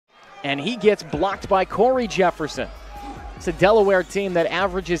and he gets blocked by Corey Jefferson. It's a Delaware team that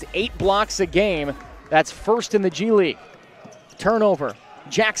averages 8 blocks a game. That's first in the G League. Turnover.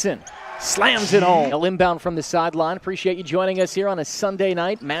 Jackson slams it home. A inbound from the sideline. Appreciate you joining us here on a Sunday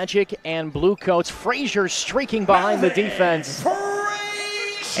night. Magic and Bluecoats. Frazier streaking behind the defense.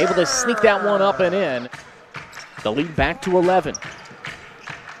 Able to sneak that one up and in. The lead back to 11.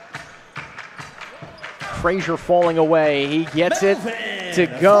 Frazier falling away. He gets it to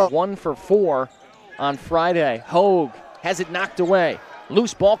go. 1 for 4 on Friday. Hogue has it knocked away.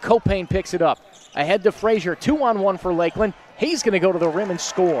 Loose ball. Copain picks it up. Ahead to Frazier. 2-on-1 for Lakeland. He's going to go to the rim and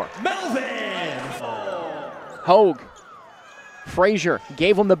score. Melvin! Hogue. Frazier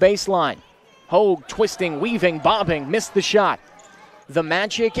gave him the baseline. Hogue twisting, weaving, bobbing, missed the shot. The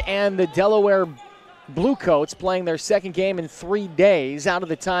Magic and the Delaware Bluecoats playing their second game in 3 days. Out of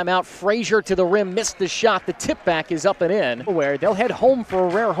the timeout, Frazier to the rim, missed the shot. The tip back is up and in. Where they'll head home for a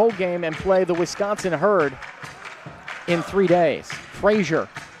rare Hogue game and play the Wisconsin Herd in 3 days. Frazier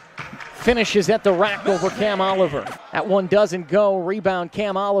finishes at the rack over Cam Oliver. That one doesn't go. Rebound,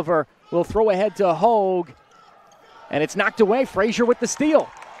 Cam Oliver will throw ahead to Hogue. And it's knocked away. Frazier with the steal.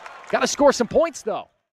 Got to score some points, though.